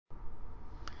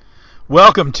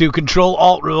Welcome to Control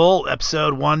Alt Rule,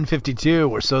 episode 152,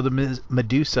 or so the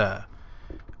Medusa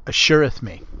assureth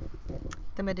me.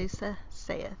 The Medusa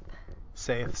saith.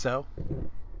 Saith so?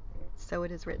 So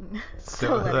it is written.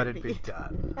 So let it be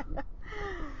done.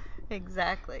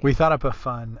 Exactly. We thought up a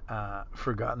fun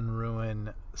Forgotten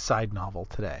Ruin side novel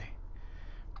today,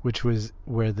 which was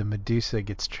where the Medusa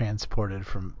gets transported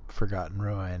from Forgotten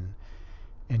Ruin,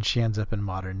 and she ends up in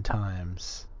modern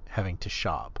times having to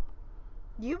shop.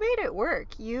 You made it work.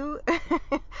 You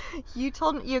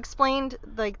explained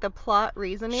like the plot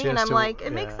reasoning, and I'm like,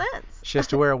 it makes sense. She has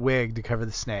to wear a wig to cover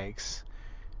the snakes,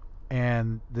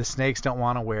 and the snakes don't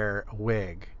want to wear a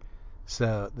wig.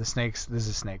 So the snakes, this is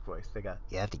a snake voice. They go,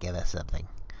 you have to give us something.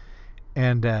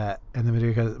 And the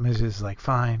Medusa's like,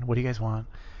 fine, what do you guys want?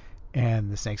 And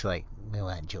the snakes are like, we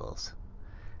want jewels.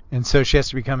 And so she has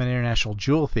to become an international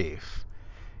jewel thief.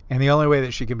 And the only way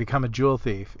that she can become a jewel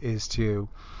thief is to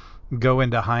go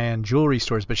into high-end jewelry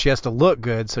stores, but she has to look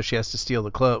good, so she has to steal the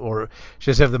clothes, or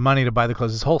she has to have the money to buy the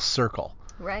clothes. This whole circle.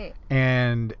 Right.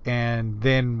 And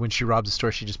then when she robs the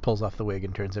store, she just pulls off the wig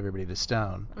and turns everybody to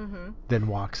stone. Mm-hmm. Then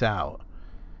walks out.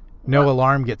 No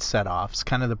alarm gets set off. It's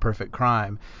kind of the perfect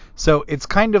crime. So it's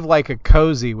kind of like a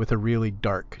cozy with a really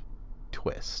dark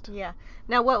twist. Yeah.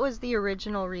 Now, what was the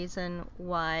original reason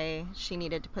why she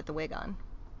needed to put the wig on?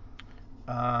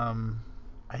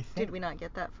 I think. Did we not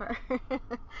get that far?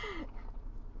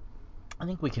 I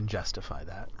think we can justify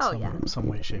that. Some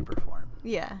way, shape, or form.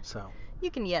 Yeah. So.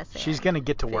 You can She's going to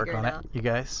get to work on it, out. you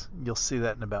guys. You'll see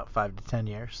that in about 5 to 10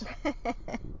 years.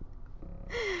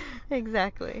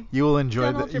 Exactly. You will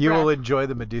enjoy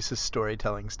the Medusa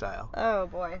storytelling style. Oh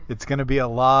boy. It's going to be a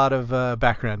lot of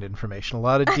background information, a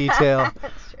lot of detail.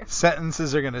 That's true.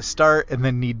 Sentences are going to start and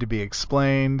then need to be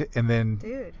explained, and then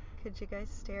Dude, could you guys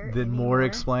stare? Then more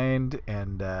explained,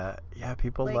 and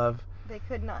people love. They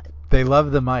could not. They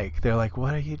love the mic. They're like,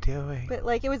 "What are you doing?" But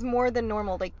like, it was more than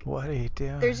normal. Like, what are you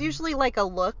doing? There's usually like a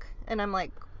look, and I'm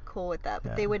like, cool with that.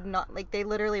 But they would not. Like, they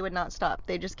literally would not stop.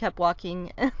 They just kept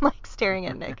walking and like staring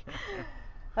at Nick.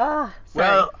 Sorry.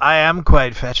 Well, I am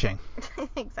quite fetching.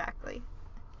 Exactly.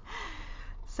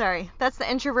 Sorry, that's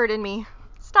the introvert in me.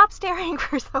 Stop staring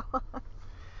for so long.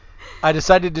 I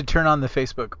decided to turn on the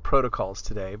Facebook protocols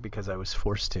today because I was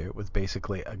forced to, with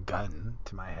basically a gun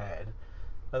to my head.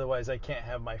 Otherwise, I can't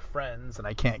have my friends, and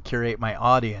I can't curate my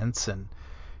audience, and,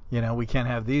 we can't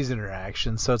have these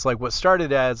interactions. So it's like what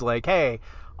started as like, hey,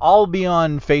 I'll be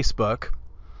on Facebook,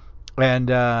 and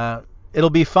it'll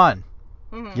be fun,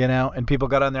 and people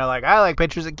got on there like, I like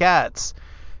pictures of cats.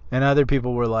 And other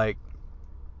people were like,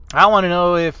 I want to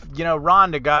know if,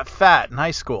 Rhonda got fat in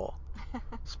high school.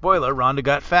 Spoiler, Rhonda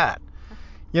got fat.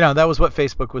 That was what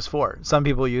Facebook was for. Some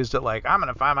people used it like, I'm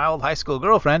going to find my old high school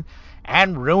girlfriend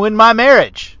and ruin my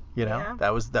marriage.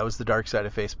 That was the dark side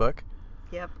of Facebook.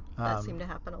 Yep, that seemed to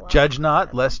happen a lot. Judge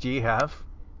not, lest ye have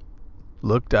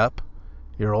looked up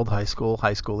your old high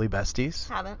schooly besties.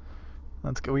 Haven't.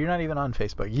 That's good. Well, you're not even on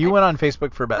Facebook. You went on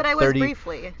Facebook for about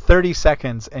 30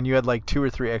 seconds, and you had like 2 or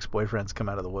 3 ex-boyfriends come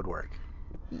out of the woodwork.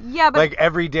 Yeah, but like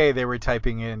every day they were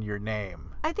typing in your name.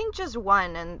 I think just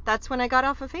one, and that's when I got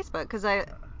off of Facebook, because I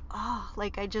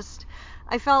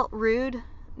felt rude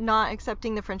not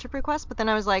accepting the friendship request, but then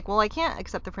I was like, well, I can't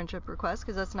accept the friendship request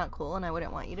because that's not cool, and I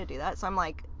wouldn't want you to do that. So I'm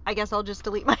like, I guess I'll just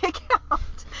delete my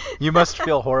account. You must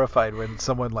feel horrified when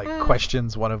someone like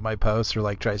questions one of my posts or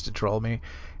like tries to troll me,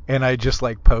 and I just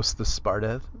like post the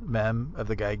Sparta meme of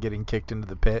the guy getting kicked into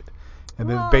the pit. And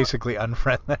then basically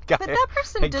unfriend that guy. But that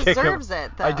person deserves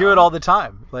it, though. I do it all the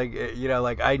time. Like,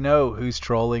 I know who's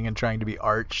trolling and trying to be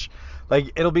arch.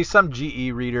 Like, it'll be some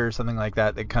GE reader or something like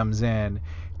that comes in,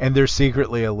 and they're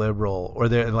secretly a liberal. Or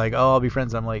they're like, oh, I'll be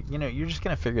friends. I'm like, you're just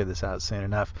going to figure this out soon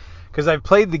enough. Because I've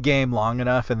played the game long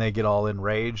enough, and they get all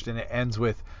enraged, and it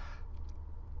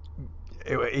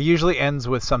usually ends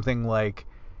with something like,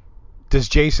 does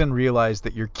Jason realize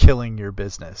that you're killing your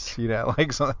business?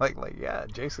 Like something like yeah,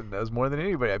 Jason knows more than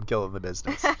anybody I'm killing the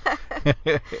business. But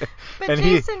and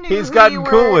Jason knew he's who gotten you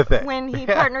cool were with it when he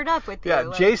partnered up with you. Yeah,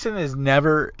 like, Jason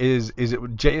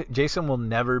Jason will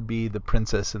never be the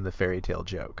princess in the fairy tale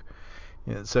joke.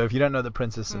 So if you don't know, the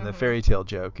princess in the fairy tale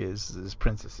joke is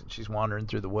princess, and she's wandering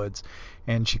through the woods,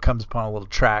 and she comes upon a little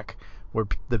track where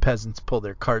the peasants pull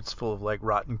their carts full of like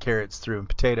rotten carrots through and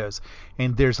potatoes,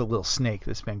 and there's a little snake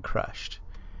that's been crushed.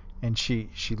 And she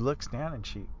looks down and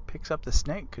she picks up the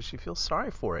snake because she feels sorry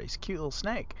for it. He's a cute little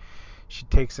snake. She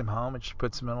takes him home and she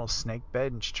puts him in a little snake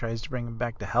bed, and she tries to bring him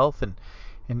back to health. And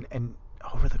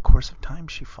over the course of time,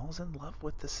 she falls in love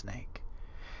with the snake.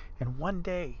 And one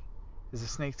day, as the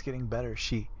snake's getting better,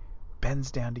 she bends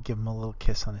down to give him a little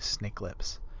kiss on his snake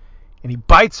lips. And he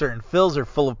bites her and fills her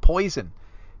full of poison.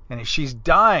 And she's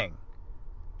dying,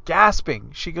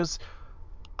 gasping. She goes,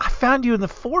 I found you in the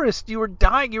forest. You were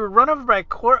dying. You were run over by a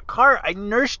car. I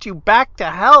nursed you back to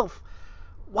health.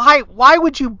 Why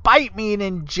would you bite me and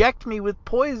inject me with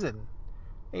poison?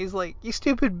 And he's like, you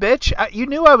stupid bitch. You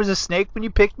knew I was a snake when you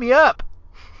picked me up.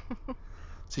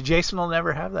 So Jason will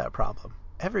never have that problem.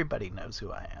 Everybody knows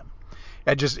who I am.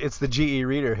 It's the GE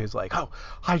reader who's like, oh,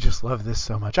 I just love this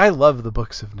so much. I love the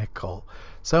books of Nick Cole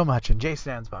so much and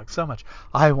Jason Ansbach so much.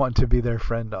 I want to be their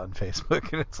friend on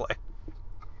Facebook. And it's like,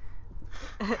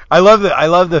 I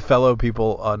love the fellow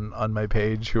people on my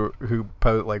page who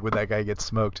post, like, when that guy gets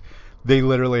smoked, they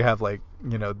literally have, like,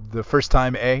 the first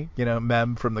time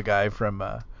mem from the guy from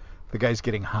the guy's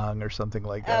getting hung or something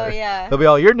like that. Oh yeah. They'll be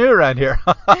all, you're new around here.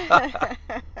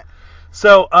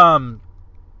 So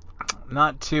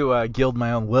not to gild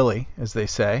my own lily, as they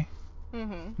say.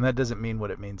 Mm-hmm. And that doesn't mean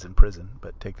what it means in prison,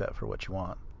 but take that for what you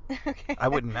want. Okay. I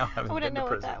wouldn't know. I wouldn't know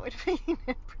prison. what that would mean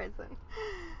in prison.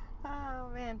 Oh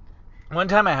man. One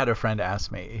time I had a friend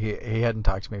ask me, he hadn't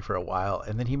talked to me for a while,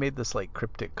 and then he made this like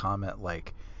cryptic comment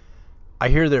like, I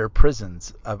hear there are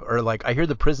prisons, I hear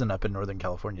the prison up in Northern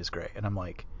California is great. And I'm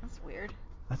like, that's weird.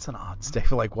 That's an odd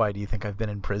statement. Like, why do you think I've been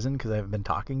in prison? Because I haven't been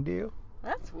talking to you?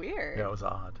 That's weird. Yeah, it was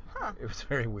odd. Huh. It was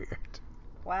very weird.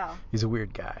 Wow. He's a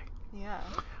weird guy. Yeah.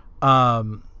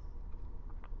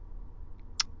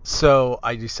 So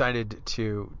I decided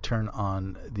to turn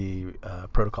on the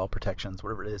protocol protections,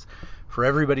 whatever it is, for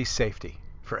everybody's safety.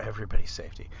 For everybody's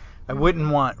safety. I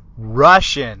wouldn't want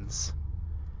Russians,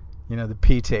 the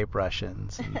P-tape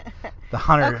Russians, and the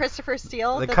Hunter. Oh, Christopher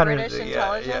Steele, the Hunter, British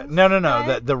intelligence. No.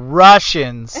 Guy? The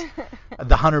Russians,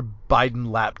 the Hunter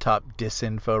Biden laptop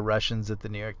disinfo Russians that the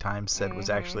New York Times said was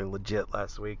actually legit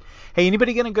last week. Hey,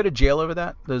 anybody gonna go to jail over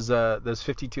that? Those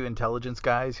 52 intelligence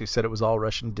guys who said it was all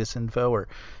Russian disinfo, or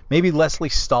maybe Leslie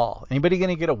Stahl. Anybody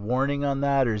gonna get a warning on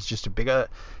that, or is just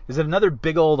is it another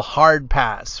big old hard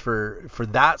pass for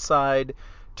that side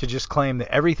to just claim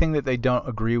that everything that they don't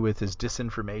agree with is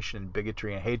disinformation and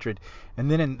bigotry and hatred,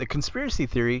 and then in the conspiracy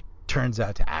theory turns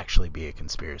out to actually be a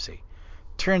conspiracy,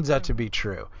 turns out to be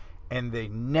true, and they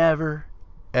never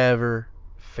ever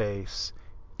face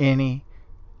any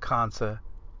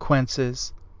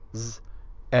consequences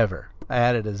ever. I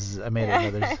added a z. I made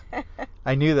another z.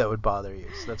 I knew that would bother you,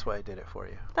 so that's why I did it for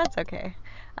you. That's okay.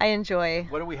 I enjoy.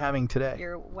 What are we having today?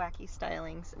 Your wacky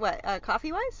stylings. What,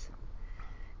 coffee-wise?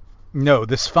 No,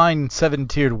 this fine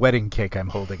 7-tiered wedding cake I'm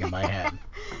holding in my hand.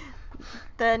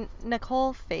 The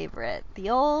Nicole favorite, the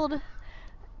old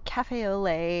cafe au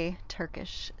lait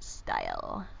Turkish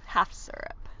style, half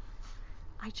syrup.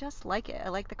 I just like it. I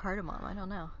like the cardamom. I don't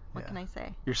know. What can I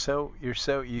say? You're so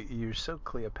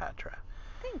Cleopatra.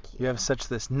 Thank you. You have such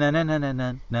this nun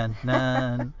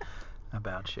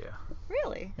about you.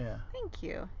 Really? Yeah. Thank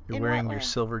you. You're wearing your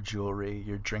silver jewelry.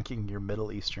 You're drinking your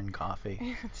Middle Eastern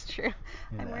coffee. That's true.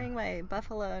 I'm wearing my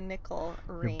buffalo nickel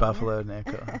ring. Your buffalo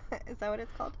nickel. Is that what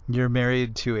it's called? You're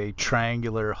married to a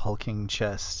triangular hulking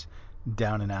chest,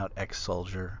 down and out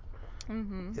ex-soldier.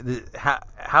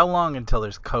 How long until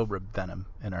there's cobra venom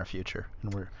in our future,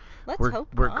 and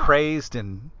we're crazed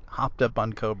and hopped up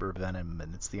on cobra venom,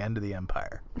 and it's the end of the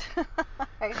empire?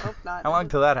 I hope not. How long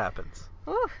till that happens?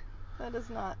 Oof, that does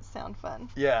not sound fun.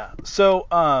 Yeah. So,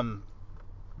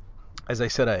 as I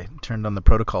said, I turned on the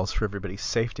protocols for everybody's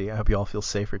safety. I hope you all feel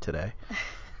safer today.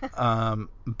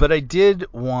 But I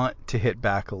did want to hit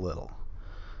back a little.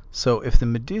 So if the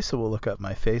Medusa will look up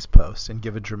my face post and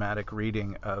give a dramatic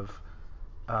reading of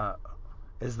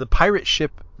as the pirate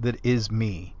ship that is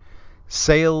me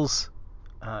sails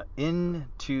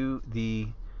into the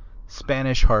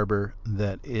Spanish harbor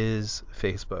that is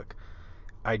Facebook,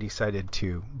 I decided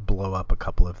to blow up a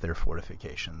couple of their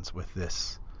fortifications with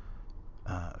this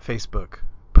Facebook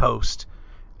post.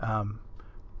 I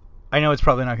know it's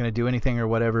probably not going to do anything or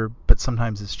whatever, but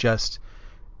sometimes it's just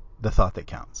the thought that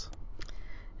counts.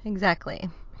 Exactly.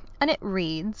 And it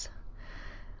reads,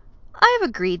 I have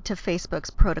agreed to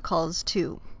Facebook's protocols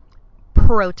to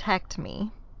protect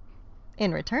me.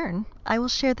 In return, I will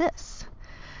share this.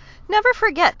 Never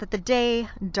forget that the day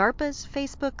DARPA's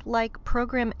Facebook-like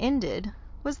program ended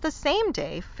was the same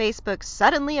day Facebook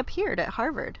suddenly appeared at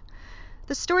Harvard.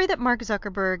 The story that Mark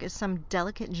Zuckerberg is some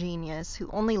delicate genius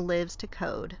who only lives to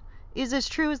code is as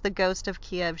true as the ghost of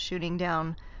Kiev shooting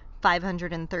down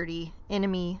 530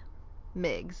 enemy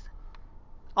MiGs.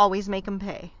 Always make 'em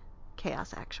pay.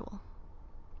 Chaos Actual.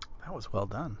 That was well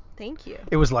done. Thank you.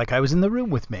 It was like I was in the room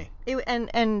with me.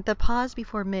 And the pause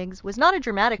before Migs was not a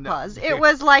dramatic pause. No. It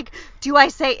was like, do I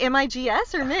say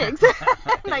M-I-G-S or Migs?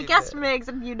 And I guessed Migs,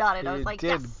 and you nodded. I was like,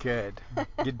 yes. You did good.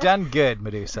 You done good,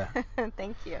 Medusa.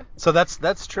 Thank you. So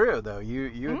that's true, though.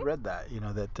 You had read that,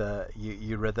 that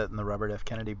you read that in the Robert F.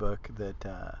 Kennedy book,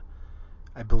 that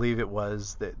I believe it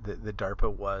was that the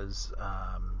DARPA was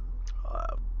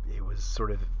it was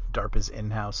sort of DARPA's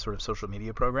in-house sort of social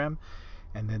media program,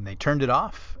 and then they turned it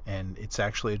off, and it's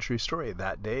actually a true story.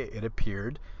 That day it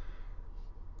appeared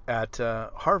at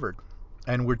Harvard,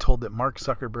 and we're told that Mark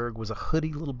Zuckerberg was a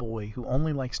hoodie little boy who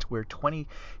only likes to wear 20.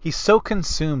 He's so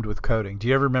consumed with coding. Do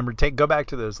you ever remember? Go back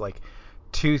to those like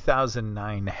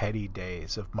 2009 heady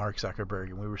days of Mark Zuckerberg,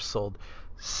 and we were sold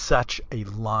such a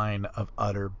line of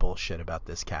utter bullshit about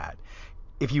this cat.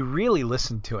 If you really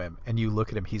listen to him and you look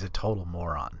at him, he's a total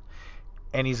moron,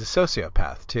 and he's a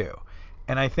sociopath too.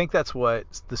 And I think that's what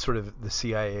the sort of the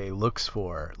CIA looks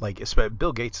for. Like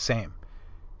Bill Gates, same.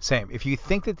 If you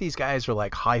think that these guys are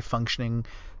like high functioning,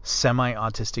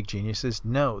 semi-autistic geniuses,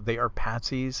 no, they are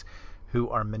patsies who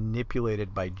are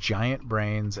manipulated by giant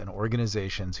brains and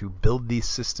organizations who build these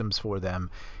systems for them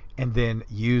and then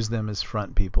use them as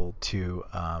front people to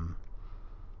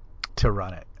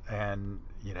run it. And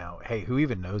hey, who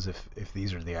even knows if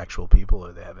these are the actual people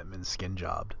or they haven't been skin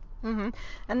jobbed. Mm-hmm.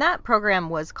 And that program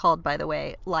was called, by the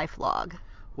way, LifeLog.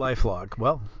 LifeLog.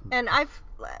 Well, and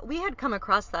we had come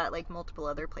across that like multiple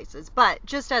other places, but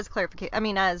just as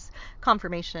clarification, as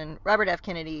confirmation, Robert F.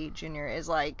 Kennedy Jr. is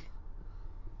like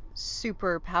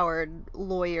super powered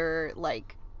lawyer,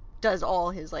 like does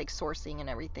all his like sourcing and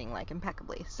everything like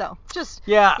impeccably. So just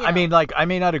I mean, like I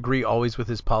may not agree always with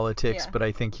his politics, but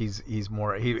I think he's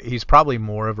probably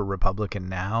more of a Republican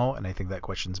now, and I think that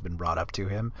question's been brought up to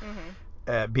him.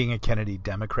 Being a Kennedy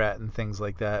Democrat and things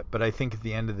like that. But I think at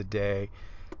the end of the day,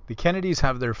 the Kennedys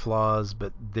have their flaws,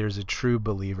 but there's a true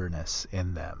believerness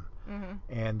in them.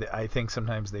 And I think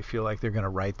sometimes they feel like they're going to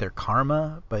write their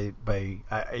karma by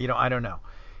I don't know.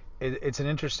 It's an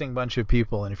interesting bunch of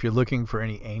people, and if you're looking for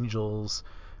any angels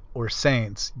or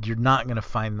saints, you're not going to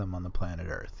find them on the planet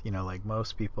Earth. Like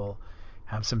most people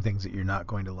have some things that you're not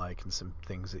going to like and some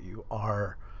things that you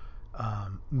are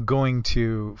going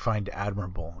to find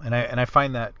admirable, and I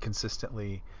find that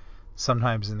consistently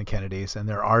sometimes in the Kennedys, and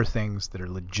there are things that are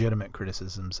legitimate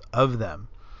criticisms of them.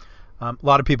 A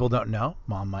lot of people don't know.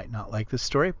 Mom might not like this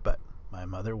story, but my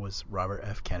mother was Robert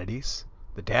F. Kennedy's,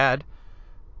 the dad,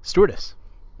 stewardess.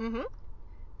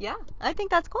 Yeah, I think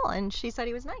that's cool, and she said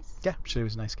he was nice. Yeah, she said he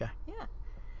was a nice guy. Yeah.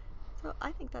 So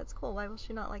I think that's cool. Why will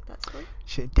she not like that story?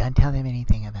 Don't tell them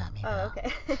anything about me. Oh,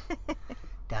 okay.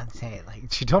 Don't say it.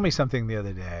 Like she told me something the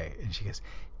other day, and she goes,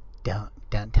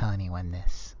 "Don't tell anyone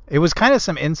this." It was kind of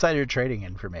some insider trading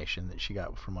information that she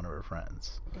got from one of her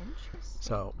friends. Interesting.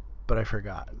 So, but I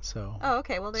forgot. So. Oh,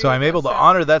 okay. Well, so I'm able to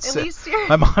honor that. At least you're...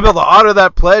 I'm able to honor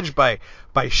that pledge by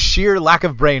sheer lack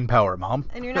of brain power, Mom.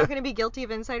 And you're not going to be guilty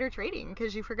of insider trading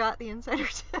because you forgot the insider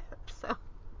tip. So.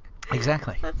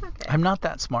 Exactly. That's okay. I'm not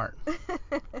that smart.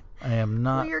 I am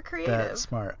not you're creative, that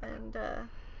smart. And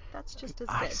that's just as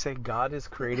good. I say God is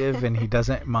creative, and he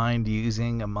doesn't mind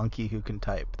using a monkey who can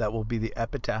type. That will be the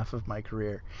epitaph of my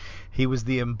career. He was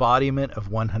the embodiment of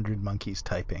 100 monkeys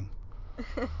typing.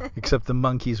 Except the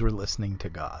monkeys were listening to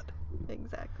God.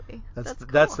 Exactly. That's cool.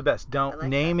 That's the best. Don't like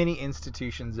name that. any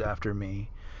institutions after me.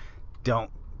 Don't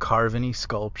carve any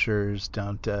sculptures.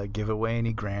 Don't give away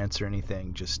any grants or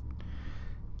anything. Just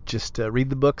read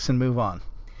the books and move on.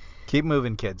 Keep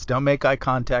moving, kids. Don't make eye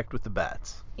contact with the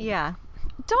bats. Yeah.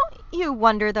 Don't you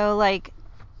wonder though, like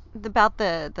about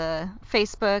the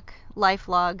Facebook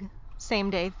LifeLog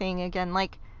same day thing again?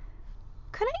 Like,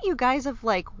 couldn't you guys have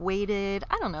like waited,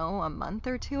 I don't know, a month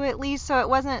or two at least, so it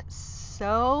wasn't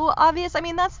so obvious? I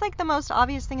mean, that's like the most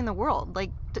obvious thing in the world.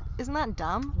 Like, isn't that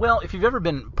dumb? Well, if you've ever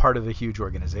been part of a huge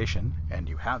organization, and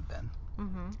you have been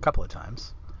a couple of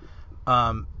times,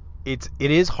 it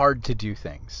is hard to do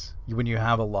things when you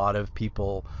have a lot of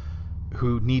people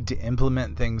who need to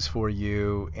implement things for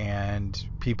you, and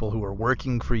people who are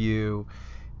working for you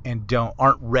and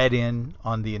aren't read in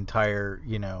on the entire,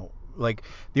 like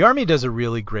the Army does a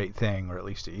really great thing, or at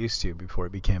least it used to before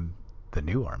it became the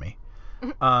new Army,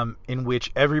 in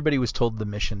which everybody was told the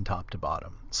mission top to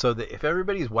bottom. So that if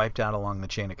everybody's wiped out along the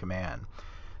chain of command,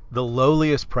 the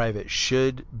lowliest private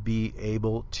should be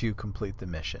able to complete the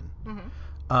mission.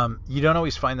 You don't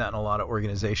always find that in a lot of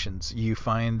organizations. You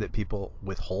find that people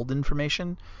withhold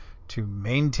information to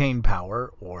maintain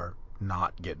power or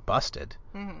not get busted.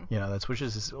 That's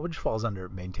which falls under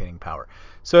maintaining power.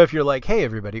 So if you're like, hey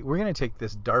everybody, we're going to take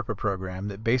this DARPA program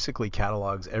that basically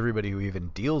catalogs everybody who even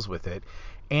deals with it,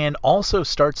 and also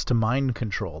starts to mind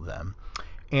control them.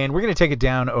 And we're going to take it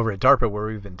down over at DARPA where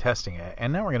we've been testing it,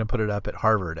 and now we're going to put it up at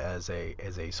Harvard as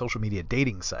a social media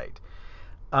dating site.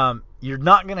 You're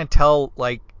not going to tell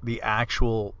like the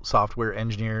actual software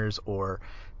engineers or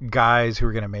guys who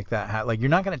are going to make that like you're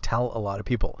not going to tell a lot of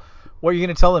people. What you're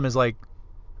going to tell them is like,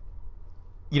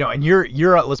 and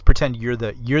you're let's pretend you're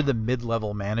the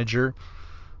mid-level manager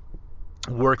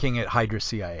working at Hydra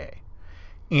CIA,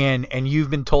 and you've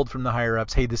been told from the higher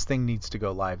ups, hey, this thing needs to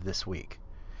go live this week.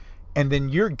 And then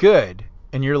you're good,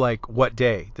 and you're like, what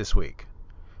day this week?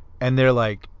 And they're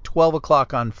like, 12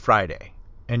 o'clock on Friday.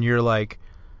 And you're like,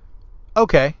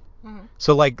 okay. Mm-hmm.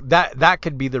 So like that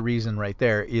could be the reason right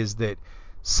there is that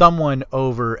someone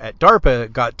over at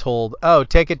DARPA got told, oh,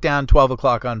 take it down 12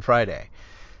 o'clock on Friday.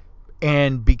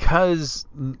 And because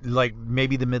like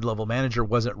maybe the mid-level manager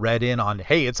wasn't read in on,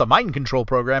 hey, it's a mind control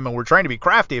program and we're trying to be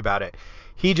crafty about it.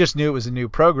 He just knew it was a new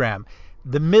program.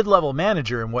 The mid-level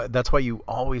manager, and that's why you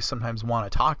always sometimes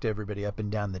want to talk to everybody up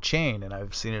and down the chain, and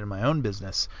I've seen it in my own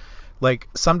business. Like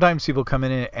sometimes people come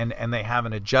in and they have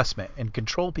an adjustment, and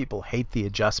control people hate the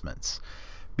adjustments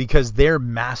because their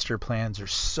master plans are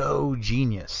so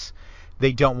genius.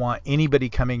 They don't want anybody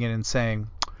coming in and saying,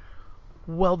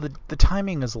 well, the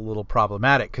timing is a little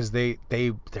problematic because they're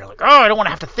like, oh, I don't want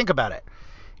to have to think about it.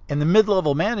 And the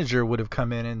mid-level manager would have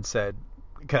come in and said,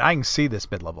 I can see this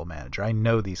mid-level manager. I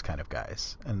know these kind of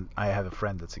guys. And I have a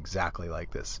friend that's exactly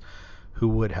like this who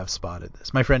would have spotted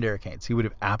this. My friend Eric Haynes, he would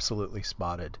have absolutely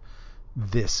spotted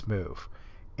this move.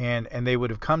 And they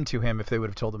would have come to him if they would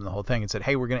have told him the whole thing and said,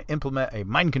 hey, we're going to implement a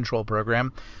mind control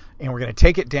program, and we're going to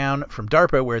take it down from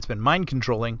DARPA where it's been mind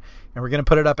controlling, and we're going to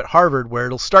put it up at Harvard where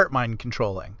it'll start mind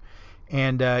controlling.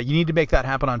 And you need to make that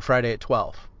happen on Friday at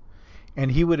 12.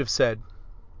 And he would have said,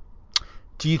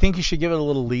 do you think you should give it a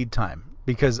little lead time?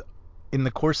 Because in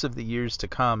the course of the years to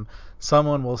come,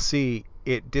 someone will see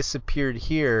it disappeared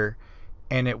here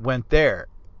and it went there.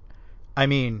 I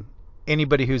mean,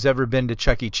 anybody who's ever been to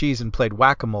Chuck E. Cheese and played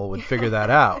whack-a-mole would figure that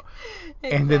out.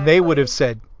 Exactly. And then they would have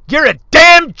said, you're a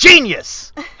damn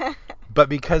genius! But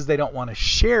because they don't want to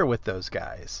share with those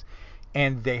guys,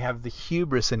 and they have the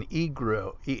hubris and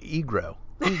egro,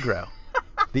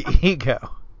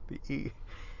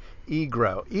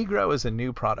 Egro is a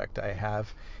new product I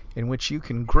have in which you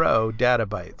can grow data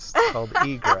bytes. It's called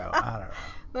Egro. I don't know.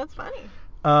 That's funny.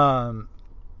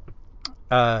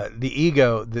 The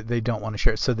ego that they don't want to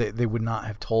share. So they would not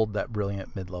have told that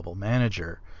brilliant mid-level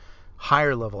manager,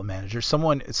 higher level manager,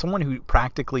 someone who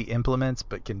practically implements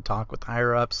but can talk with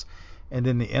higher ups, and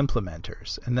then the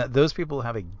implementers. And that those people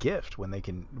have a gift when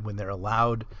they're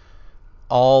allowed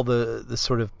all the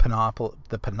sort of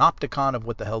the panopticon of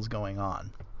what the hell's going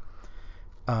on.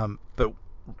 But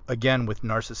again, with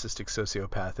narcissistic,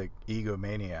 sociopathic,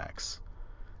 egomaniacs,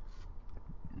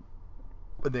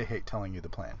 but they hate telling you the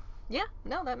plan. Yeah,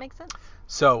 no, that makes sense.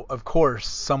 So, of course,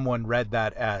 someone read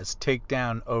that as take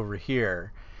down over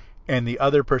here, and the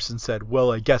other person said,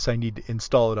 well, I guess I need to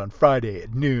install it on Friday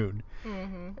at noon.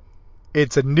 Mm-hmm.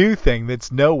 It's a new thing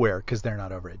that's nowhere because they're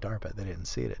not over at DARPA. They didn't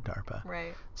see it at DARPA.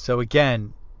 Right. So,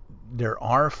 again, there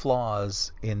are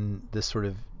flaws in this sort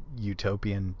of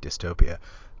utopian dystopia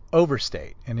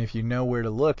overstate, and if you know where to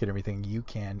look at everything, you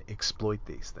can exploit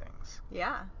these things.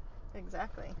 Yeah,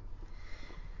 exactly.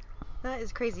 That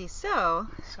is crazy. So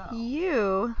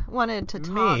you wanted to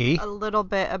talk a little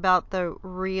bit about the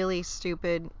really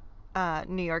stupid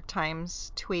New York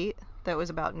Times tweet that was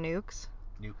about nukes.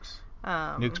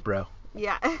 Nukes, bro.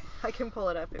 Yeah, I can pull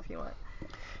it up if you want.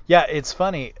 Yeah, it's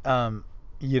funny.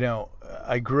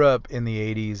 I grew up in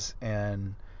the 80s,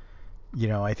 and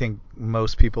I think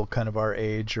most people kind of our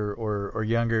age or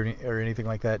younger or anything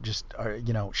like that just are,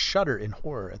 shudder in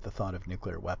horror at the thought of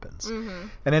nuclear weapons. Mm-hmm.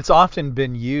 And it's often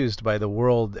been used by the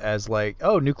world as like,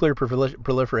 oh, nuclear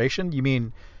proliferation? You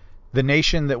mean the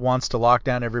nation that wants to lock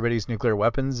down everybody's nuclear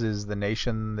weapons is the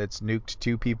nation that's nuked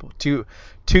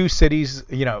two cities,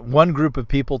 one group of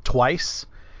people twice,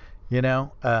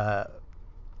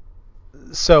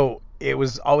 So it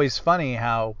was always funny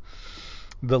how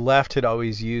the left had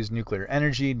always used nuclear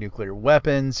energy, nuclear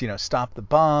weapons, stop the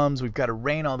bombs, we've got to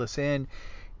rein all this in.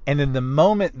 And then the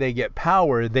moment they get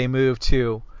power, they move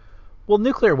to, well,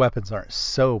 nuclear weapons aren't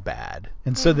so bad.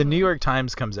 And so the New York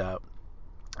Times comes out,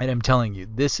 and I'm telling you,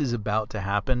 this is about to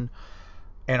happen.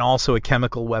 And also a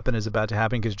chemical weapon is about to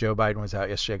happen because Joe Biden was out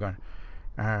yesterday going,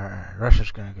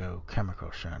 Russia's going to go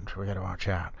chemical soon, so we got to watch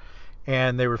out.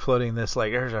 And they were floating this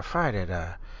like, there's a fight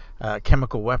at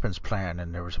chemical weapons plant,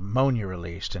 and there was ammonia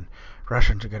released, and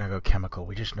Russians are going to go chemical.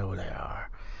 We just know who they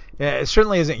are. Yeah, it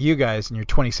certainly isn't you guys in your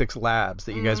 26 labs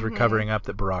that you guys were covering up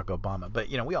that Barack Obama. But,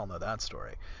 we all know that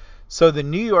story. So the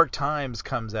New York Times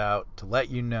comes out to let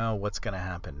you know what's going to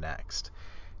happen next.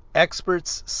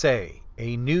 Experts say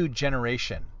a new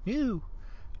generation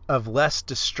of less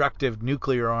destructive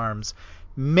nuclear arms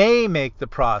may make the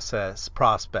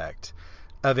prospect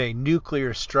of a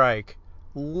nuclear strike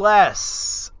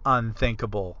less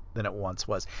unthinkable than it once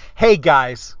was. Hey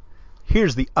guys,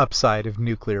 here's the upside of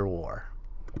nuclear war.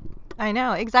 I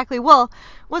know, exactly. Well,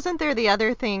 wasn't there the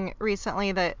other thing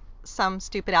recently that some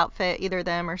stupid outfit, either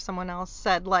them or someone else,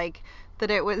 said like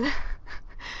that it was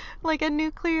like a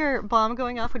nuclear bomb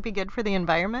going off would be good for the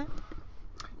environment?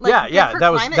 Like, Yeah. for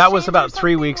That was change or about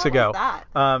 3 something? weeks What was ago.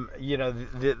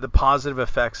 that? The positive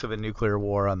effects of a nuclear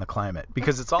war on the climate,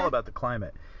 because it's all about the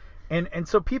climate. And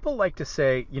so people like to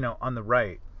say, on the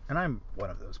right, and I'm one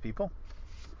of those people,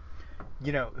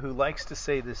 who likes to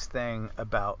say this thing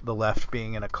about the left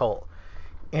being in a cult.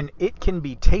 And it can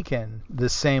be taken the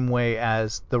same way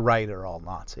as the right are all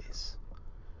Nazis.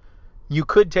 You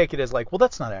could take it as like, well,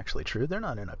 that's not actually true. They're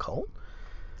not in a cult.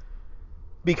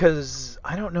 Because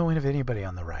I don't know of anybody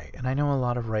on the right. And I know a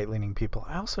lot of right-leaning people.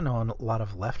 I also know a lot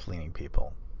of left-leaning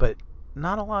people. But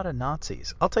not a lot of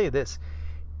Nazis. I'll tell you this.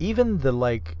 Even the,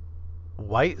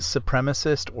 white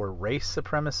supremacist or race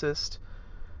supremacist,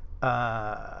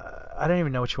 I don't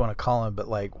even know what you want to call them, but,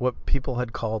 what people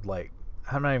had called,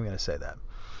 I'm not even going to say that.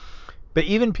 But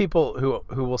even people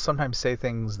who will sometimes say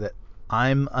things that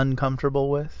I'm uncomfortable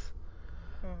with,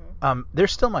 they're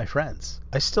still my friends.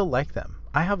 I still like them.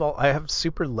 I have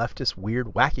super leftist, weird,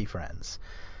 wacky friends.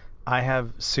 I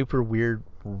have super weird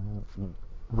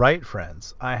right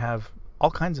friends. I have all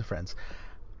kinds of friends.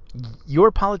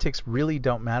 Your politics really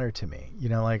don't matter to me.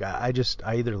 I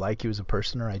either like you as a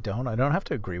person or I don't. I don't have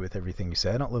to agree with everything you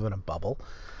say. I don't live in a bubble.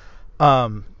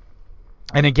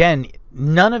 And again,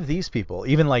 none of these people,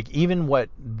 even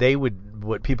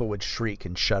what people would shriek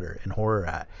and shudder in horror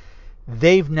at,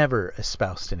 they've never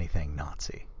espoused anything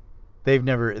Nazi. They've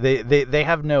never they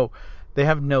have no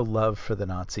love for the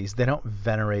Nazis. They don't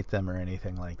venerate them or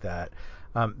anything like that.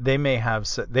 They may have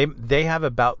they have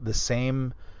about the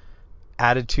same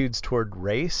attitudes toward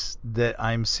race that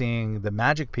I'm seeing the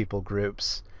Magic People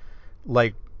groups,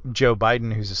 like Joe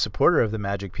Biden, who's a supporter of the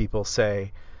Magic People,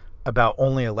 say about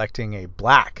only electing a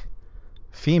black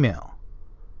female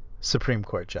Supreme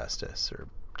Court justice, or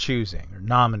choosing or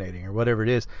nominating or whatever it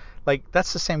is.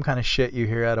 That's the same kind of shit you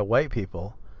hear out of white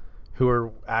people who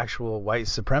are actual white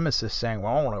supremacists saying,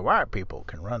 well, only white people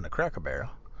can run the Cracker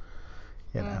Barrel.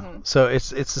 So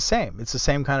it's the same. It's the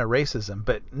same kind of racism.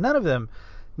 But none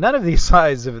of these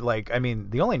sides of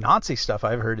the only Nazi stuff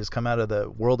I've heard has come out of the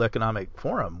World Economic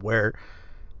Forum, where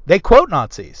they quote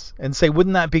Nazis and say,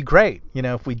 wouldn't that be great,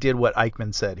 if we did what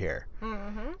Eichmann said here,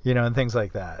 and things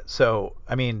like that. So,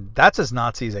 that's as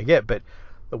Nazi as I get. But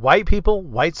the white people,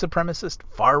 white supremacist,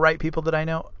 far right people that I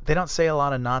know, they don't say a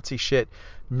lot of Nazi shit,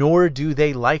 nor do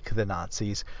they like the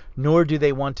Nazis, nor do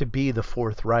they want to be the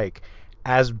Fourth Reich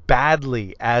as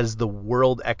badly as the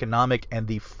World Economic and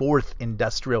the Fourth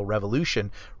Industrial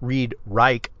Revolution read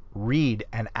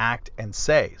and act and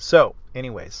say. So,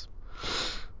 anyways,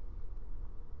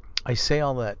 I say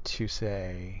all that to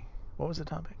say, what was the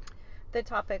topic? The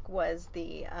topic was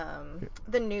the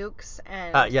nukes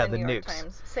and the New York nukes.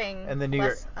 Times saying And the New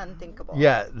less York, unthinkable.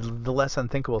 Yeah, the less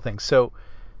unthinkable thing. So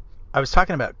I was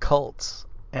talking about cults,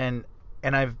 and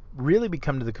I've really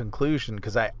become to the conclusion,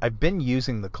 because I've been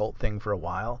using the cult thing for a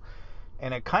while,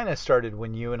 and it kind of started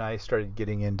when you and I started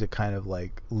getting into kind of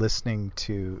listening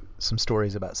to some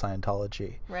stories about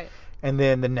Scientology. Right. And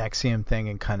then the Nexium thing,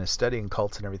 and kind of studying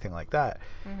cults and everything like that.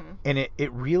 And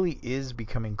it really is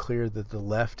becoming clear that the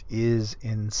left is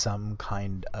in some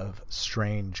kind of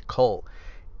strange cult.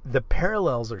 The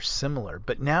parallels are similar,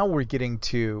 but now we're getting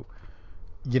to,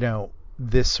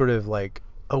 this sort of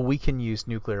we can use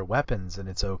nuclear weapons and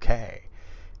it's okay.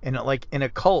 And in a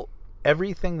cult,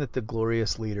 everything that the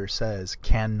glorious leader says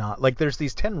cannot, there's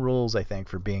these 10 rules, I think,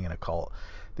 for being in a cult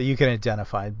that you can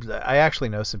identify. I actually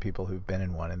know some people who've been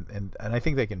in one, and I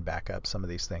think they can back up some of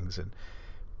these things. And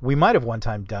we might have one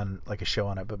time done a show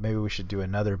on it, but maybe we should do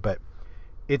another. But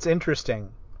it's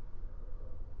interesting.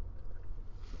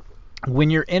 When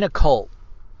you're in a cult,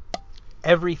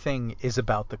 everything is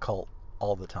about the cult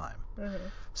all the time.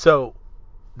 So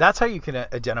that's how you can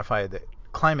identify that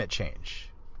climate change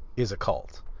is a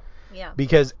cult. Yeah.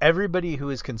 Because everybody who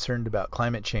is concerned about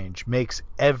climate change makes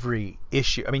every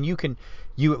issue.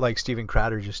 You like Steven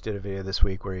Crowder just did a video this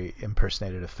week where he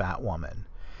impersonated a fat woman.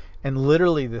 And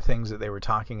literally the things that they were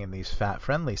talking in these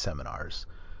fat-friendly seminars,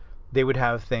 they would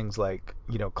have things like,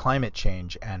 climate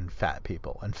change and fat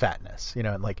people and fatness,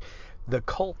 and the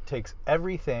cult takes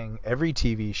everything, every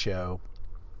TV show,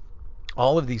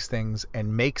 all of these things,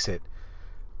 and makes it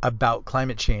about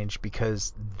climate change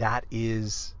because that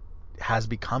has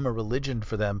become a religion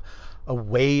for them, a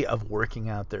way of working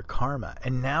out their karma.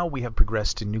 And now we have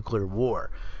progressed to nuclear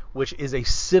war, which is a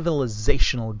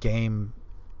civilizational game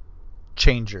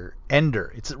changer,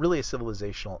 ender. It's really a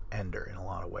civilizational ender in a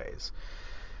lot of ways.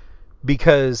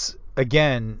 Because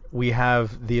again, we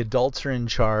have the adults are in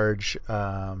charge.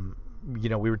 We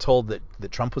were told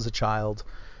that Trump was a child.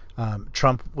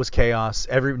 Trump was chaos.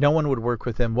 No one would work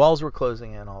with him. Walls were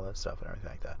closing in, all that stuff and everything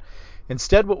like that.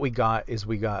 Instead, what we got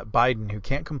Biden, who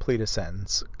can't complete a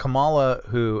sentence. Kamala,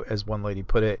 who, as one lady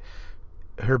put it,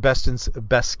 her best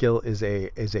skill is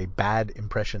a bad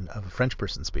impression of a French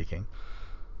person speaking.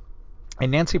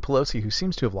 And Nancy Pelosi, who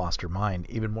seems to have lost her mind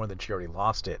even more than she already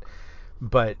lost it.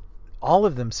 But all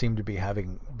of them seem to be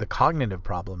having the cognitive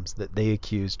problems that they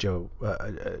accuse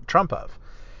Trump of.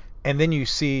 And then you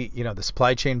see, the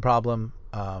supply chain problem,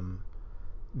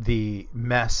 the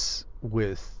mess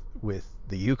with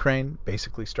the Ukraine,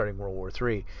 basically starting World War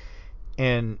III,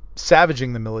 and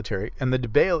savaging the military, and the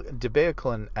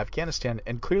debacle in Afghanistan,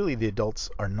 and clearly the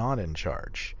adults are not in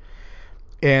charge.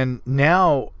 And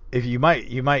now, if you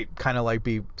might kind of like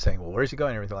be saying, well, where's he going,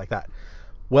 and everything like that.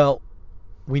 Well,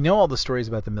 we know all the stories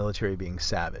about the military being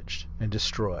savaged and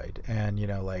destroyed, and you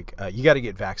got to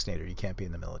get vaccinated, you can't be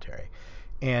in the military.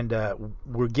 And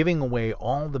we're giving away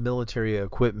all the military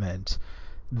equipment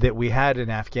that we had in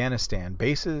Afghanistan: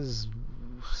 bases,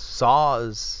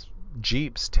 saws,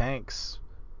 jeeps, tanks,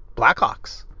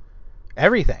 Blackhawks,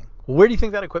 everything. Well, where do you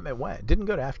think that equipment went? It didn't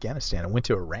go to Afghanistan. It went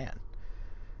to Iran.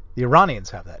 The Iranians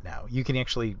have that now. You can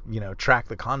actually, track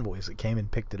the convoys that came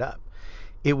and picked it up.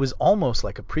 It was almost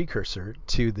like a precursor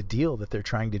to the deal that they're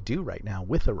trying to do right now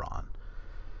with Iran.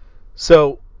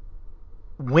 So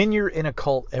when you're in a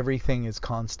cult, everything is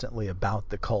constantly about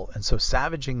the cult. And so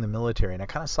savaging the military, and I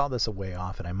kind of saw this a way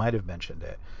off, and I might have mentioned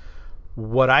it.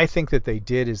 What I think that they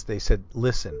did is they said,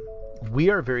 listen, we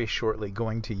are very shortly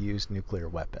going to use nuclear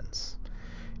weapons.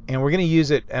 And we're going to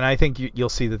use it, and I think you'll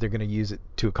see that they're going to use it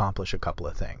to accomplish a couple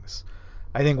of things.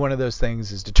 I think one of those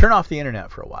things is to turn off the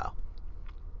internet for a while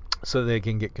so they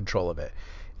can get control of it.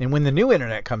 And when the new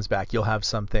internet comes back, you'll have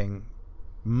something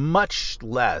much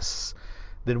less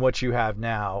than what you have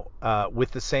now,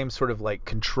 with the same sort of like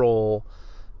control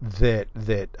that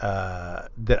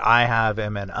I have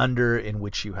and under, in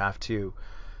which you have to.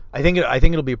 I think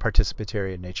it'll be a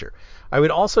participatory in nature. I would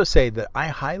also say that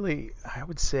I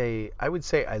would say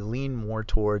I lean more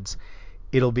towards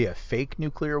it'll be a fake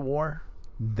nuclear war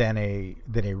than a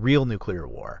real nuclear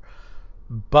war.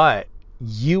 But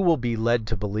you will be led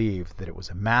to believe that it was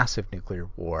a massive nuclear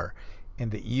war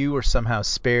and that you are somehow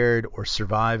spared or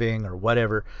surviving or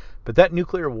whatever. But that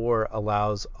nuclear war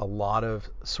allows a lot of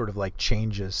sort of like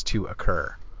changes to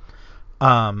occur.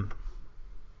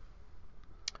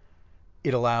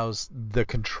 It allows the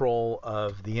control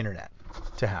of the internet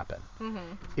to happen.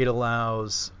 Mm-hmm. It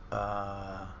allows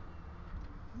the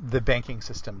banking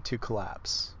system to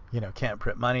collapse. Can't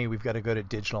print money. We've got to go to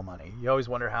digital money. You always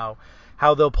wonder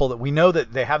how they'll pull it. We know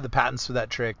that they have the patents for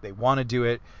that trick. They want to do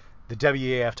it. The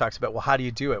WEAF talks about, well, how do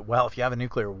you do it? Well, if you have a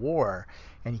nuclear war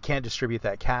and you can't distribute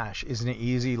that cash, isn't it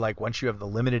easy, like once you have the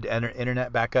limited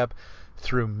internet backup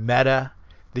through Meta,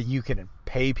 that you can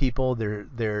pay people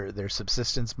their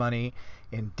subsistence money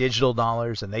in digital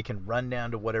dollars, and they can run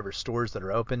down to whatever stores that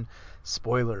are open.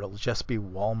 Spoiler, it'll just be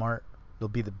Walmart. It'll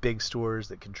be the big stores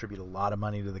that contribute a lot of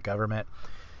money to the government.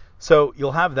 So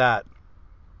you'll have that.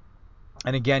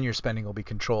 And again, your spending will be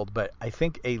controlled. But I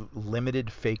think a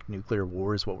limited fake nuclear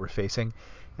war is what we're facing.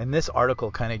 And this article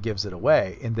kind of gives it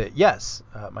away in that, yes,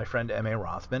 my friend M.A.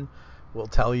 Rothman will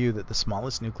tell you that the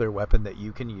smallest nuclear weapon that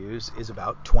you can use is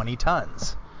about 20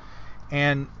 tons.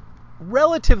 And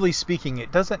relatively speaking,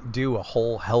 it doesn't do a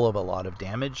whole hell of a lot of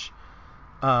damage,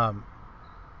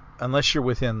 unless you're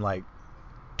within like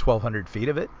 1,200 feet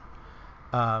of it.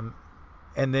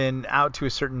 And then out to a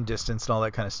certain distance and all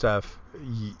that kind of stuff,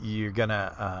 you're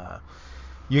gonna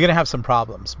have some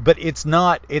problems. But it's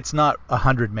not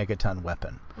 100 megaton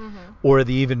weapon, Mm-hmm. or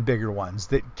the even bigger ones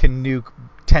that can nuke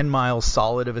 10 miles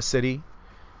solid of a city,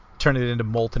 turn it into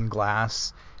molten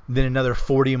glass, then another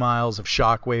 40 miles of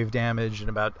shockwave damage, and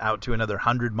about out to another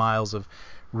 100 miles of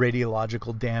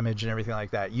radiological damage and everything like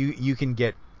that. You can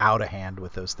get out of hand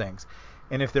with those things.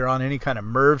 And if they're on any kind of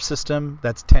MIRV system,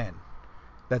 that's 10.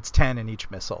 That's 10 in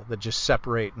each missile that just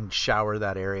separate and shower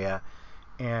that area,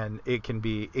 and it can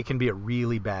be a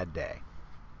really bad day.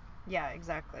 Yeah,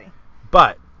 exactly.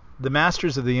 But the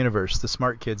masters of the universe, the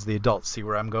smart kids, the adults, see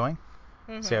where I'm going?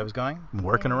 Mm-hmm. See how I was going? I'm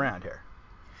working around here.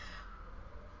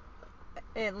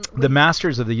 The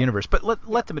masters of the universe. But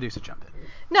let the Medusa jump in.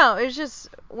 No, it's just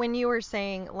when you were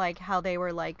saying like how they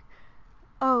were like,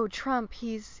 oh, Trump,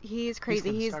 he's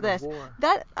crazy, he's this.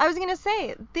 That I was gonna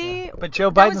say But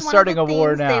Joe Biden's starting a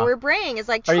war now. They were braying is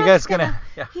like, are you guys gonna?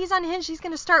 Yeah. He's unhinged. He's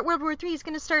gonna start World War III. He's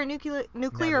gonna start a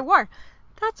nuclear war.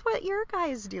 That's what your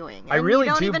guy's doing. And you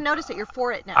don't even notice it. You're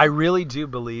for it now. I really do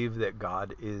believe that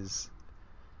God is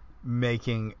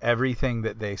making everything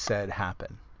that they said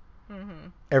happen. Mm-hmm.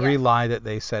 Every lie that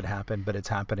they said happened, but it's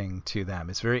happening to them.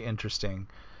 It's very interesting.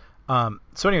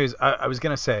 So anyways, I was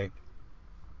going to say,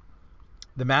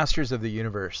 the masters of the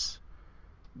universe,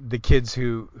 the kids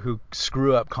who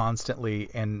screw up constantly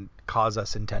and cause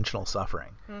us intentional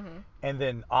suffering, and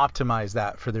then optimize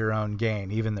that for their own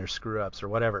gain, even their screw-ups or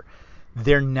whatever,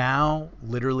 they're now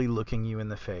literally looking you in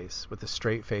the face with a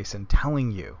straight face and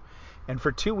telling you. And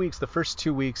for 2 weeks, the first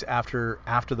 2 weeks after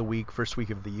the first week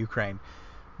of the Ukraine,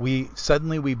 we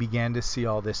began to see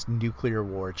all this nuclear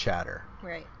war chatter.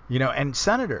 Right. And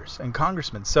senators and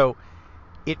congressmen. So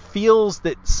it feels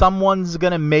that someone's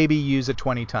going to maybe use a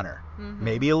 20-tonner,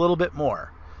 maybe a little bit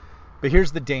more. But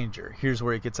here's the danger. Here's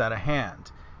where it gets out of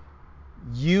hand.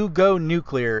 You go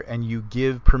nuclear and you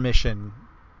give permission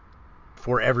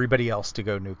for everybody else to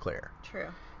go nuclear. True.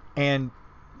 And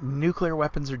nuclear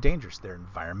weapons are dangerous. They're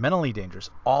environmentally dangerous.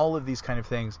 All of these kind of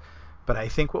things. But I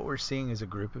think what we're seeing is a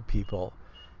group of people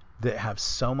that have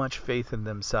so much faith in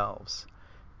themselves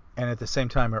and at the same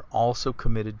time are also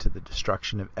committed to the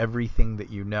destruction of everything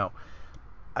that you know.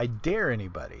 I dare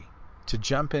anybody to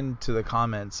jump into the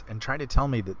comments and try to tell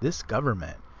me that this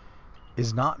government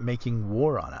is not making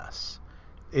war on us.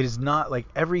 It is not like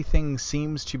everything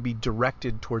seems to be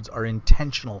directed towards our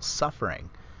intentional suffering.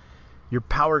 Your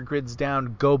power grid's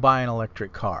down, go buy an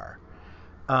electric car.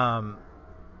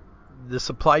 The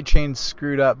supply chain's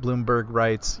screwed up, Bloomberg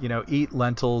writes, eat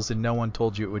lentils and no one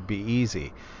told you it would be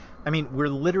easy. I mean, we're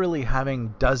literally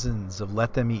having dozens of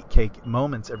let them eat cake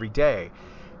moments every day.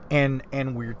 And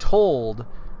we're told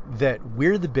that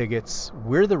we're the bigots,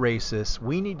 we're the racists,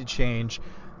 we need to change.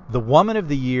 The woman of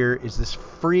the year is this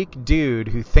freak dude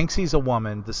who thinks he's a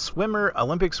woman. The swimmer,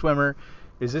 Olympic swimmer,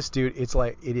 is this dude. It's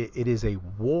like it is a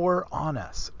war on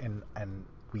us, and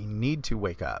we need to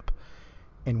wake up,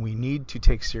 and we need to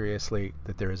take seriously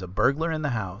that there is a burglar in the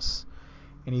house,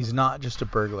 and he's not just a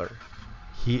burglar.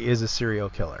 He is a serial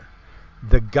killer.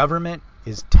 The government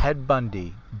is Ted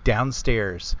Bundy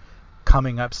downstairs,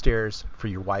 coming upstairs for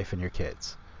your wife and your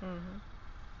kids. Mm-hmm.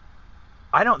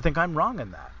 I don't think I'm wrong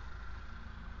in that.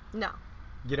 No.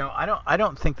 I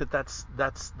don't think that's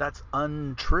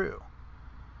untrue.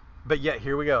 But yet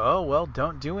here we go. Oh, well,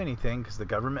 don't do anything because the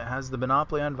government has the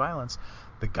monopoly on violence.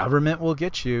 The government will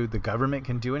get you. The government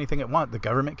can do anything it wants. The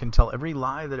government can tell every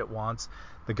lie that it wants.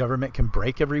 The government can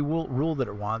break every rule that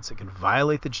it wants. It can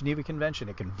violate the Geneva Convention.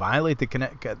 It can violate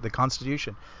the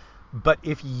Constitution. But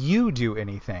if you do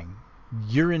anything,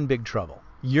 you're in big trouble.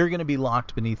 You're going to be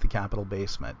locked beneath the Capitol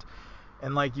basement.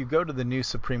 And like you go to the new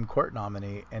Supreme Court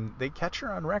nominee and they catch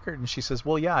her on record and she says,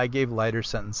 well, yeah, I gave lighter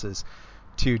sentences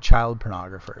to child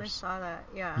pornographers. I saw that,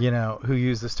 yeah. Who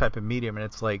use this type of medium. And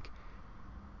it's like,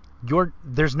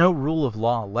 there's no rule of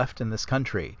law left in this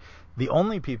country. The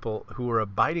only people who are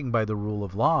abiding by the rule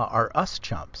of law are us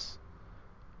chumps.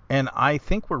 And I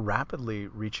think we're rapidly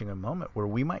reaching a moment where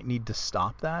we might need to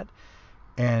stop that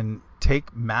and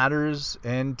take matters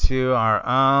into our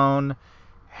own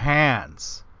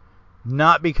hands.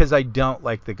 Not because I don't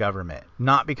like the government.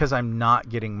 Not because I'm not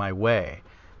getting my way.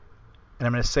 And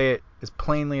I'm going to say it as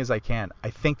plainly as I can. I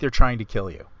think they're trying to kill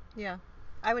you. Yeah,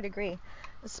 I would agree.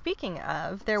 Speaking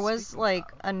of, there was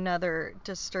another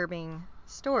disturbing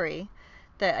story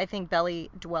that I think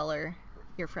Belly Dweller,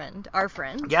 our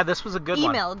friend. Yeah, this was a good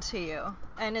one. Emailed to you.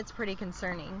 And it's pretty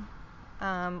concerning.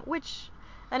 And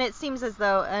it seems as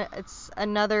though it's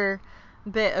another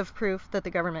bit of proof that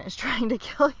the government is trying to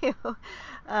kill you.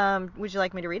 Would you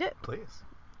like me to read it? Please.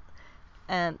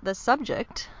 And the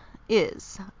subject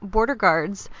is border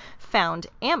guards found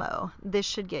ammo. This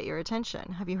should get your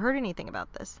attention. Have you heard anything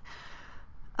about this?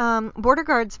 Border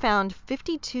guards found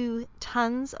 52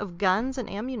 tons of guns and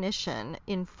ammunition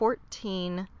in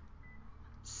 14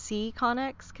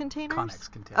 Connex containers?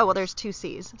 Connex containers. Oh, well, there's 2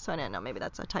 C's, so I didn't know. Maybe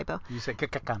that's a typo. You said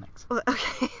Connex.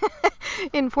 Okay.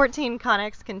 In 14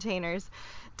 Connex containers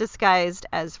disguised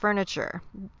as furniture.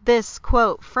 This,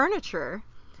 quote, furniture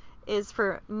is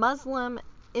for Muslim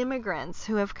immigrants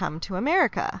who have come to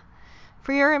America.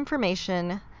 For your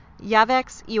information,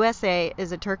 Yavex USA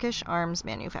is a Turkish arms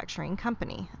manufacturing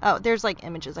company. Oh, there's like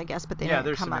images, I guess, but they didn't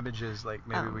there's come some up. Images. Like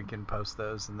maybe we can post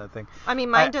those and that thing. I mean,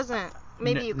 mine doesn't.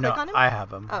 Maybe you click on them. I have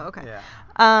them. Oh, okay. Yeah.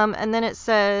 And then it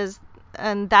says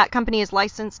and that company is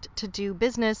licensed to do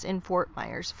business in Fort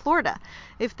Myers, Florida.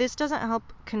 If this doesn't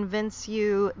help convince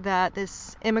you that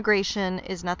this immigration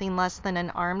is nothing less than an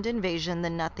armed invasion,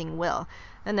 then nothing will.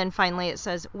 And then finally it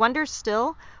says, wonder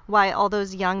still why all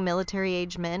those young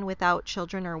military-age men without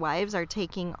children or wives are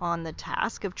taking on the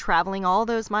task of traveling all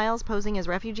those miles posing as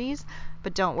refugees.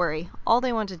 But don't worry, all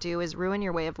they want to do is ruin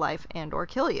your way of life and or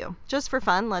kill you. Just for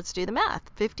fun, let's do the math.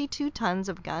 52 tons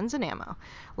of guns and ammo.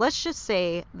 Let's just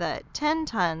say that 10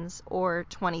 tons or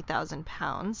 20,000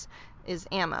 pounds is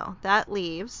ammo. That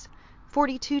leaves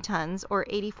 42 tons or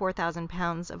 84,000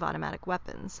 pounds of automatic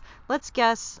weapons. Let's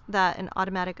guess that an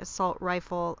automatic assault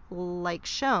rifle like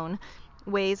shown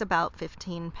weighs about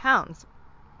 15 pounds.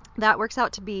 That works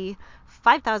out to be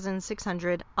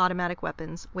 5,600 automatic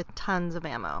weapons with tons of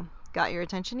ammo. Got your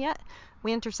attention yet?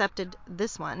 We intercepted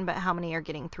this one, but how many are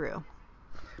getting through?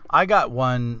 I got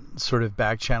one sort of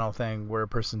back channel thing where a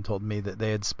person told me that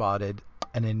they had spotted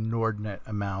an inordinate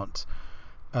amount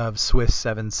of Swiss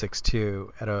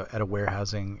 7.62 at a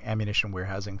ammunition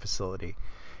warehousing facility,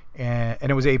 and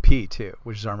it was AP too,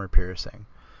 which is armor piercing.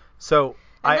 So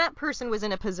that person was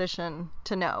in a position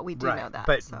to know. We do know that.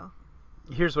 But so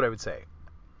here's what I would say.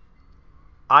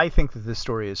 I think that this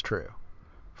story is true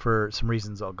for some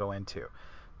reasons I'll go into,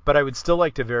 but I would still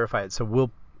like to verify it. So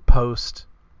we'll post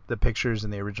the pictures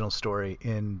in the original story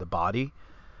in the body,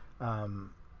 and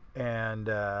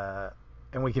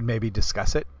we can maybe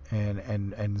discuss it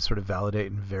and sort of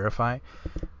validate and verify.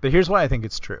 But here's why I think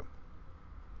it's true.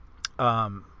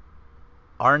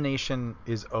 Our nation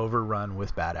is overrun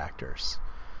with bad actors.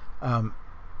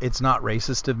 It's not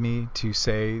racist of me to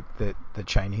say that the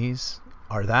Chinese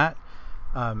are that.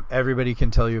 Everybody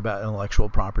can tell you about intellectual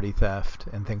property theft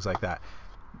and things like that.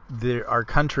 Our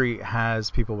country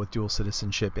has people with dual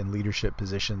citizenship in leadership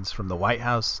positions from the White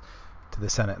House to the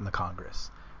Senate and the Congress.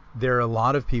 There are a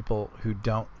lot of people who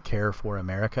don't care for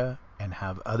America and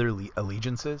have other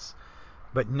allegiances.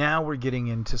 But now we're getting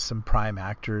into some prime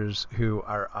actors who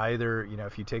are either,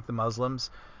 if you take the Muslims,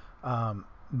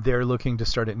 they're looking to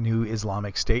start a new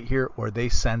Islamic State here, or they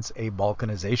sense a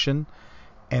Balkanization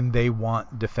and they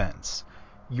want defense.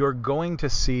 You're going to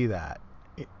see that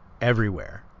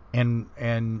everywhere. And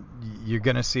you're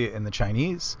going to see it in the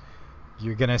Chinese.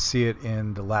 You're going to see it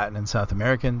in the Latin and South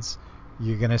Americans.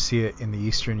 You're going to see it in the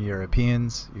Eastern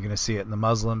Europeans. You're going to see it in the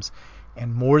Muslims.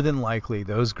 And more than likely,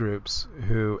 those groups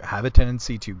who have a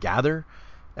tendency to gather,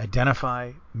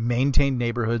 identify, maintain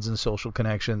neighborhoods and social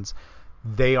connections,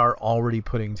 they are already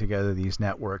putting together these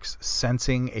networks,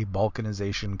 sensing a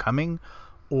Balkanization coming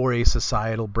or a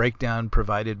societal breakdown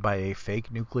provided by a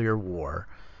fake nuclear war,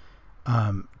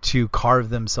 to carve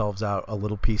themselves out a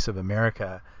little piece of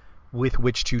America with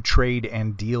which to trade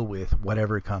and deal with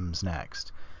whatever comes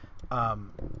next.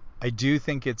 I do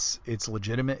think it's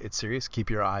legitimate. It's serious. Keep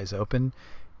your eyes open.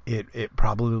 It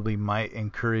probably might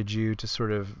encourage you to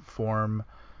sort of form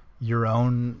your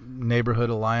own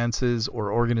neighborhood alliances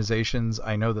or organizations.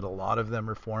 I know that a lot of them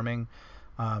are forming.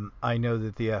 I know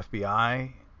that the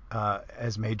FBI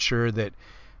has made sure that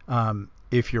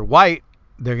if you're white,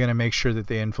 they're going to make sure that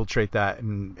they infiltrate that.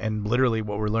 And literally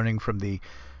what we're learning from the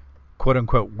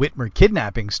quote-unquote Whitmer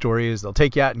kidnapping story is they'll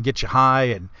take you out and get you high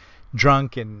and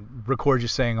drunk and record you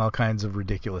saying all kinds of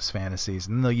ridiculous fantasies,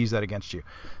 and then they'll use that against you.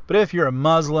 But if you're a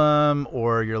Muslim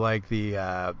or you're like the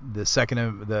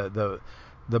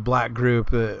black group,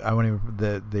 the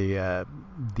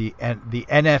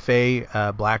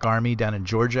NFA Black Army down in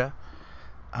Georgia,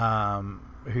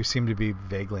 who seem to be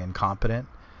vaguely incompetent,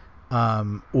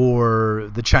 or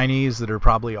the Chinese that are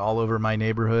probably all over my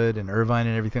neighborhood in Irvine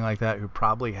and everything like that, who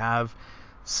probably have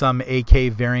some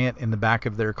AK variant in the back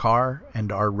of their car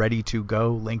and are ready to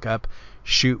go, link up,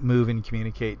 shoot, move, and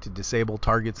communicate to disable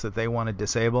targets that they want to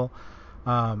disable.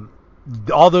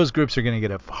 All those groups are going to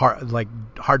get a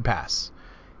hard pass.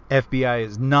 FBI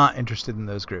is not interested in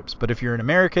those groups. But if you're an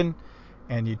American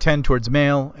and you tend towards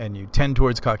male and you tend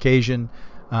towards Caucasian,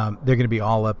 they're going to be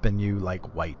all up in you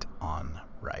like white on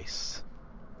rice.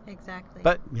 Exactly.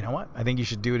 But you know what? I think you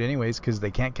should do it anyways because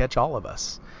they can't catch all of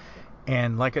us.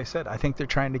 And like I said, I think they're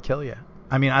trying to kill you.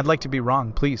 I mean, I'd like to be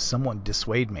wrong. Please, someone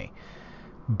dissuade me.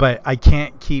 But I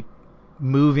can't keep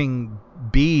moving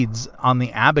beads on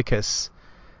the abacus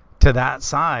to that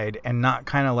side and not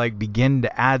kind of like begin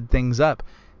to add things up.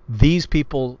 These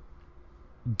people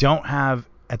don't have,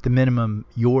 at the minimum,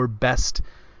 your best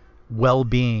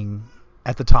well-being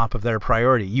at the top of their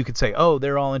priority. You could say, oh,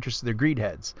 they're all interested, they're greed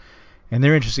heads, and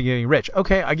they're interested in getting rich.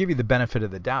 Okay, I give you the benefit of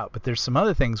the doubt, but there's some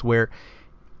other things where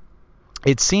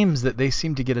it seems that they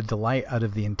seem to get a delight out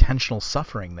of the intentional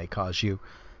suffering they cause you.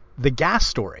 The gas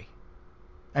story.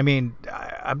 I mean,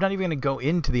 I'm not even going to go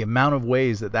into the amount of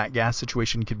ways that gas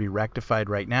situation could be rectified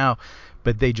right now,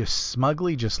 but they just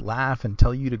smugly just laugh and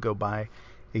tell you to go buy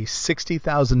a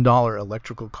 $60,000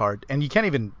 electrical car, and you can't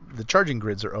even, the charging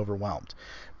grids are overwhelmed.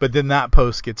 But then that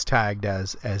post gets tagged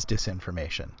as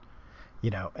disinformation,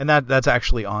 and that's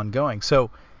actually ongoing.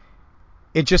 So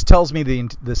it just tells me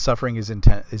the suffering is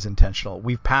intentional.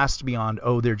 We've passed beyond,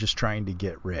 they're just trying to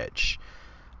get rich.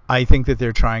 I think that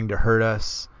they're trying to hurt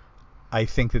us. I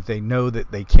think that they know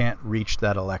that they can't reach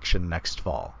that election next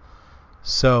fall.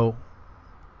 So,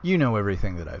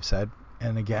 everything that I've said.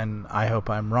 And again, I hope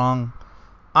I'm wrong.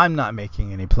 I'm not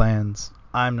making any plans.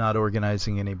 I'm not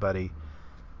organizing anybody.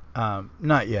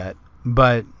 Not yet.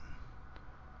 But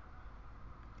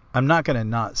I'm not going to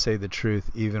not say the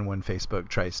truth even when Facebook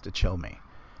tries to chill me.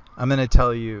 I'm going to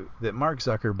tell you that Mark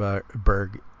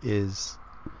Zuckerberg is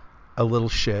a little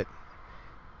shit.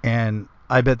 And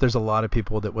I bet there's a lot of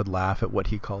people that would laugh at what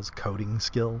he calls coding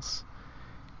skills.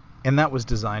 And that was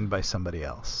designed by somebody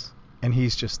else. And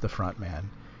he's just the front man.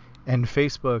 And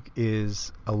Facebook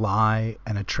is a lie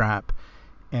and a trap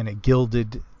and a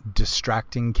gilded,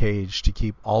 distracting cage to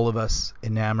keep all of us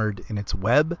enamored in its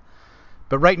web.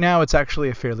 But right now, it's actually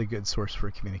a fairly good source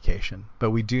for communication.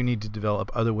 But we do need to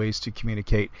develop other ways to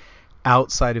communicate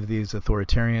outside of these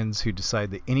authoritarians who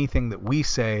decide that anything that we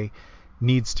say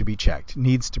needs to be checked,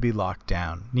 needs to be locked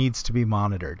down, needs to be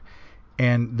monitored.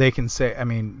 And they can say, I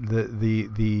mean,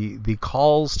 the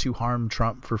calls to harm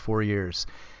Trump for 4 years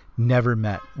never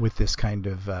met with this kind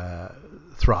of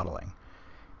throttling.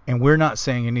 And we're not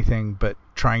saying anything but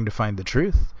trying to find the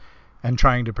truth and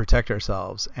trying to protect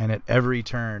ourselves. And at every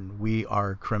turn, we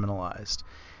are criminalized.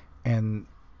 And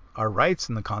our rights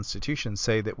in the Constitution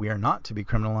say that we are not to be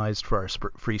criminalized for our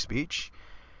free speech.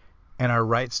 And our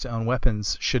rights to own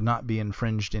weapons should not be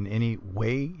infringed in any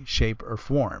way, shape, or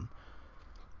form.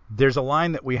 There's a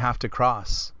line that we have to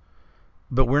cross,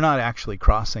 but we're not actually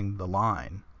crossing the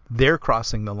line. They're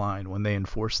crossing the line when they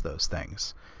enforce those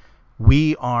things.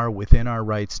 We are within our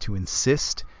rights to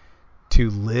insist, to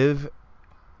live,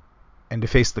 and to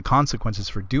face the consequences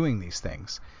for doing these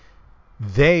things.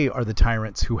 They are the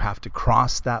tyrants who have to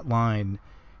cross that line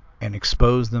and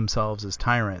expose themselves as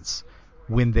tyrants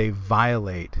when they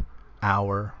violate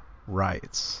our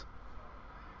rights.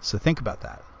 So think about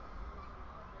that.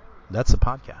 That's the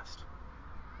podcast.